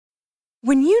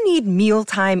When you need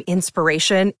mealtime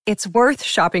inspiration, it's worth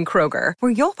shopping Kroger,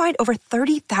 where you'll find over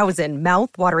 30,000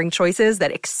 mouth-watering choices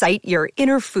that excite your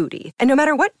inner foodie. And no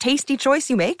matter what tasty choice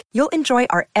you make, you'll enjoy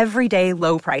our everyday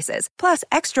low prices, plus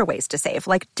extra ways to save,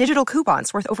 like digital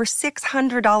coupons worth over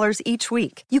 $600 each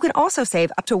week. You can also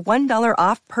save up to $1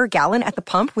 off per gallon at the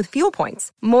pump with fuel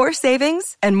points. More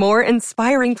savings and more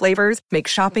inspiring flavors make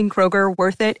shopping Kroger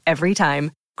worth it every time.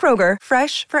 Kroger,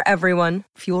 fresh for everyone.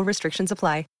 Fuel restrictions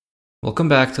apply. Welcome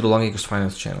back to the Longacres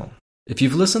Finance channel. If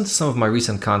you've listened to some of my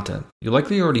recent content, you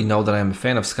likely already know that I am a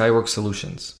fan of Skyworks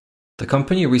Solutions. The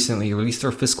company recently released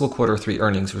their fiscal quarter 3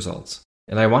 earnings results,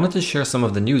 and I wanted to share some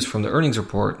of the news from the earnings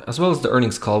report as well as the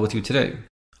earnings call with you today.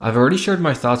 I've already shared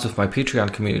my thoughts with my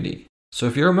Patreon community, so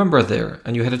if you're a member there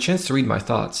and you had a chance to read my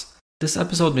thoughts, this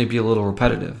episode may be a little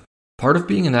repetitive. Part of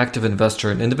being an active investor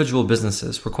in individual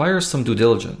businesses requires some due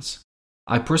diligence.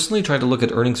 I personally try to look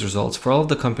at earnings results for all of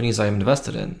the companies I am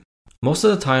invested in. Most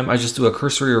of the time, I just do a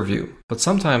cursory review, but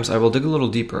sometimes I will dig a little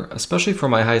deeper, especially for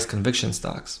my highest conviction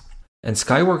stocks. And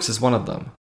Skyworks is one of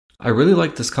them. I really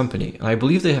like this company, and I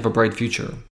believe they have a bright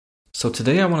future. So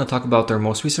today I want to talk about their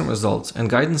most recent results and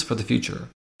guidance for the future,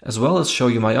 as well as show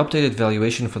you my updated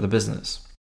valuation for the business.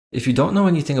 If you don't know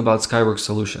anything about Skyworks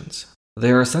Solutions,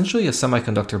 they are essentially a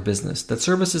semiconductor business that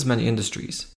services many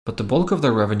industries, but the bulk of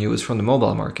their revenue is from the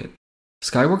mobile market.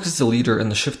 Skyworks is a leader in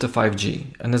the shift to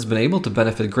 5G and has been able to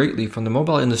benefit greatly from the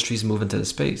mobile industry's move into the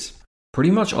space. Pretty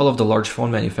much all of the large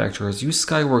phone manufacturers use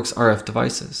Skyworks RF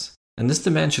devices, and this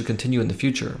demand should continue in the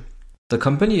future. The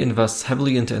company invests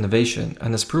heavily into innovation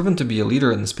and has proven to be a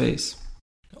leader in the space.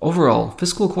 Overall,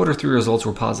 fiscal quarter 3 results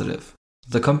were positive.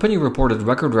 The company reported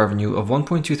record revenue of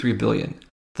 $1.23 billion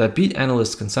that beat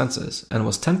analyst consensus and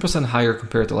was 10% higher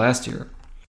compared to last year.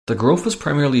 The growth was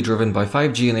primarily driven by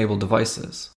 5G-enabled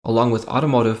devices, along with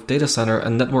automotive, data center,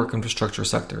 and network infrastructure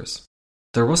sectors.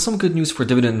 There was some good news for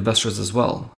dividend investors as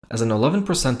well, as an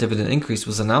 11% dividend increase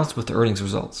was announced with the earnings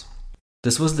results.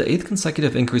 This was the 8th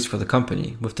consecutive increase for the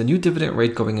company, with the new dividend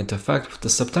rate going into effect with the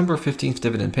September 15th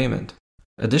dividend payment.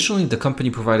 Additionally, the company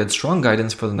provided strong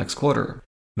guidance for the next quarter.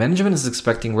 Management is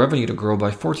expecting revenue to grow by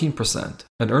 14%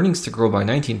 and earnings to grow by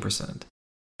 19%.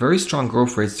 Very strong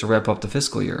growth rates to wrap up the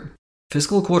fiscal year.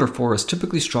 Fiscal quarter 4 is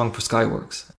typically strong for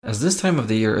Skyworks, as this time of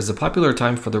the year is a popular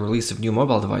time for the release of new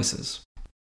mobile devices.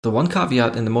 The one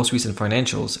caveat in the most recent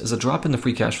financials is a drop in the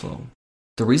free cash flow.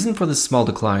 The reason for this small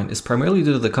decline is primarily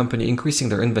due to the company increasing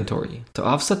their inventory to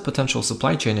offset potential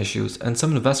supply chain issues and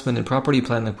some investment in property,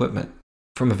 plant, and equipment.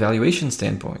 From a valuation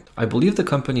standpoint, I believe the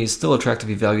company is still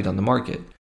attractively valued on the market,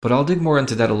 but I'll dig more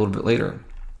into that a little bit later.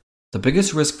 The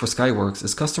biggest risk for Skyworks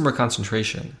is customer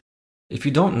concentration. If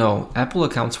you don't know, Apple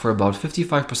accounts for about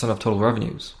 55% of total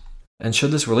revenues. And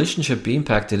should this relationship be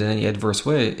impacted in any adverse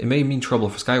way, it may mean trouble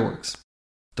for Skyworks.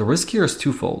 The risk here is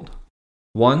twofold.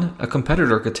 1, a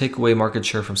competitor could take away market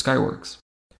share from Skyworks.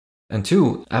 And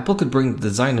 2, Apple could bring the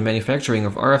design and manufacturing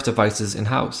of RF devices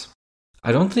in-house.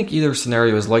 I don't think either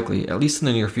scenario is likely, at least in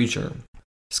the near future.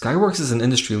 Skyworks is an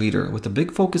industry leader with a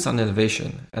big focus on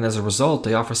innovation, and as a result,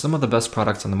 they offer some of the best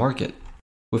products on the market.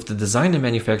 With the design and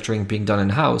manufacturing being done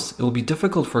in-house, it will be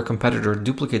difficult for a competitor to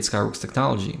duplicate Skyworks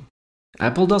technology.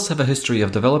 Apple does have a history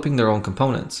of developing their own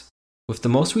components, with the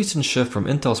most recent shift from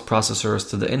Intel's processors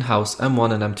to the in-house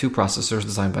M1 and M2 processors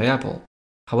designed by Apple.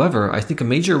 However, I think a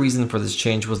major reason for this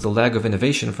change was the lag of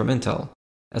innovation from Intel,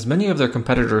 as many of their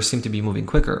competitors seem to be moving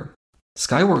quicker.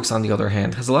 Skyworks, on the other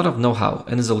hand, has a lot of know-how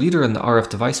and is a leader in the RF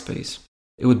device space.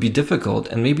 It would be difficult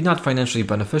and maybe not financially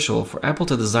beneficial for Apple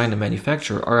to design and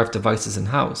manufacture RF devices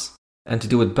in-house, and to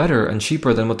do it better and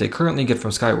cheaper than what they currently get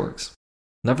from Skyworks.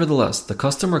 Nevertheless, the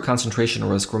customer concentration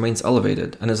risk remains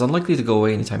elevated and is unlikely to go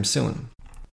away anytime soon.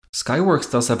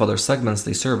 Skyworks does have other segments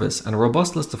they service and a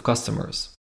robust list of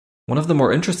customers. One of the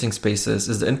more interesting spaces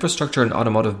is the infrastructure and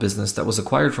automotive business that was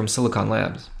acquired from Silicon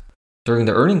Labs. During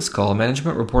the earnings call,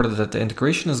 management reported that the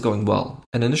integration is going well,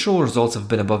 and initial results have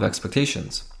been above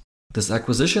expectations. This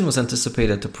acquisition was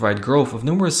anticipated to provide growth of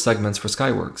numerous segments for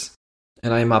Skyworks,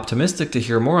 and I am optimistic to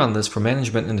hear more on this from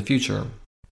management in the future.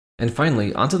 And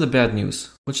finally, onto the bad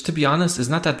news, which to be honest is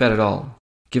not that bad at all.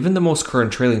 Given the most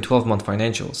current trailing 12-month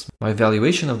financials, my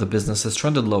valuation of the business has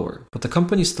trended lower, but the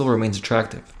company still remains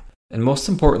attractive. And most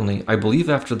importantly, I believe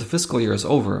after the fiscal year is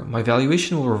over, my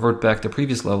valuation will revert back to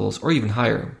previous levels or even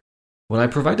higher. When I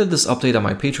provided this update on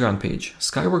my Patreon page,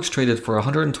 Skyworks traded for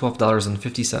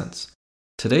 $112.50.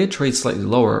 Today it trades slightly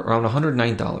lower, around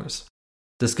 $109.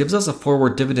 This gives us a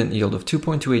forward dividend yield of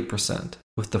 2.28%,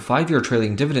 with the 5-year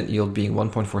trailing dividend yield being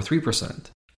 1.43%.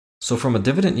 So from a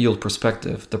dividend yield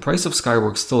perspective, the price of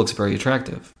Skyworks still looks very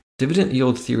attractive. Dividend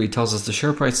yield theory tells us the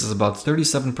share price is about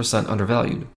 37%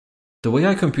 undervalued. The way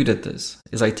I computed this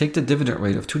is I take the dividend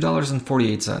rate of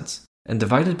 $2.48 and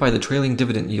divide it by the trailing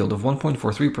dividend yield of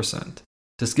 1.43%.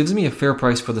 This gives me a fair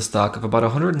price for the stock of about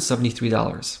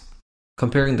 $173.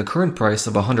 Comparing the current price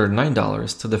of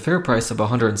 $109 to the fair price of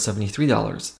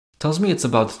 $173 tells me it's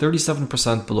about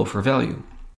 37% below fair value.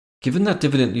 Given that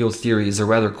dividend yield theory is a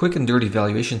rather quick and dirty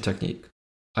valuation technique,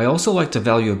 I also like to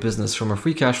value a business from a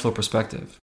free cash flow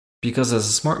perspective, because as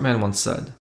a smart man once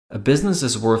said, a business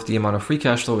is worth the amount of free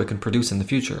cash flow it can produce in the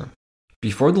future.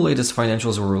 Before the latest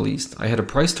financials were released, I had a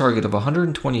price target of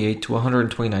 $128 to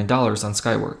 $129 on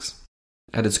Skyworks.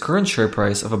 At its current share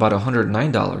price of about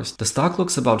 $109, the stock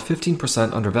looks about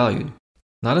 15% undervalued.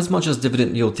 Not as much as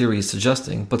dividend yield theory is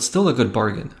suggesting, but still a good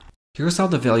bargain. Here's how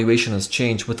the valuation has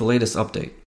changed with the latest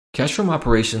update. Cash from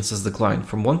operations has declined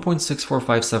from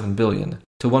 $1.6457 billion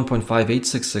to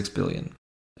 $1.5866 billion,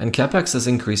 and CapEx has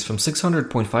increased from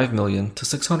 $600.5 million to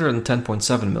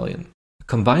 $610.7 million.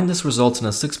 Combined, this results in a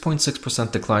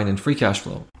 6.6% decline in free cash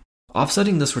flow.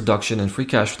 Offsetting this reduction in free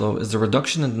cash flow is the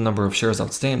reduction in the number of shares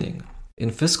outstanding. In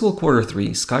fiscal quarter 3,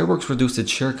 Skyworks reduced its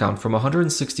share count from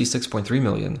 166.3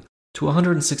 million to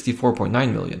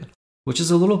 164.9 million, which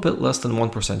is a little bit less than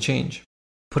 1% change.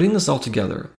 Putting this all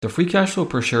together, the free cash flow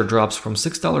per share drops from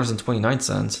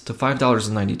 $6.29 to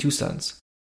 $5.92,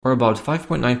 or about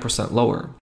 5.9%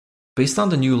 lower. Based on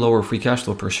the new lower free cash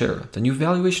flow per share, the new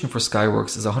valuation for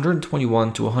Skyworks is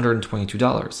 $121 to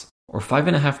 $122, or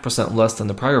 5.5% less than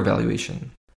the prior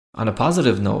valuation. On a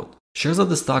positive note, shares of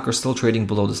the stock are still trading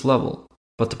below this level,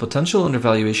 but the potential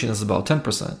undervaluation is about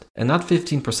 10%, and not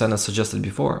 15% as suggested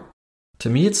before. To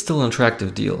me, it's still an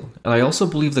attractive deal, and I also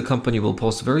believe the company will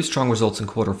post very strong results in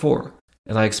quarter 4,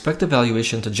 and I expect the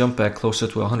valuation to jump back closer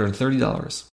to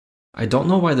 $130. I don't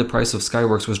know why the price of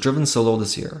Skyworks was driven so low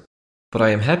this year, but I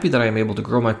am happy that I am able to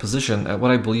grow my position at what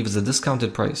I believe is a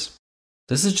discounted price.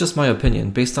 This is just my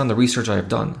opinion based on the research I have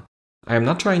done. I am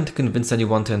not trying to convince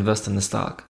anyone to invest in the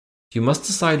stock. You must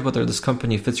decide whether this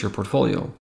company fits your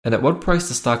portfolio, and at what price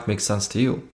the stock makes sense to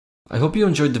you. I hope you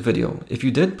enjoyed the video. If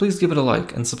you did, please give it a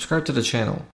like and subscribe to the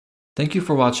channel. Thank you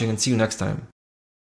for watching and see you next time.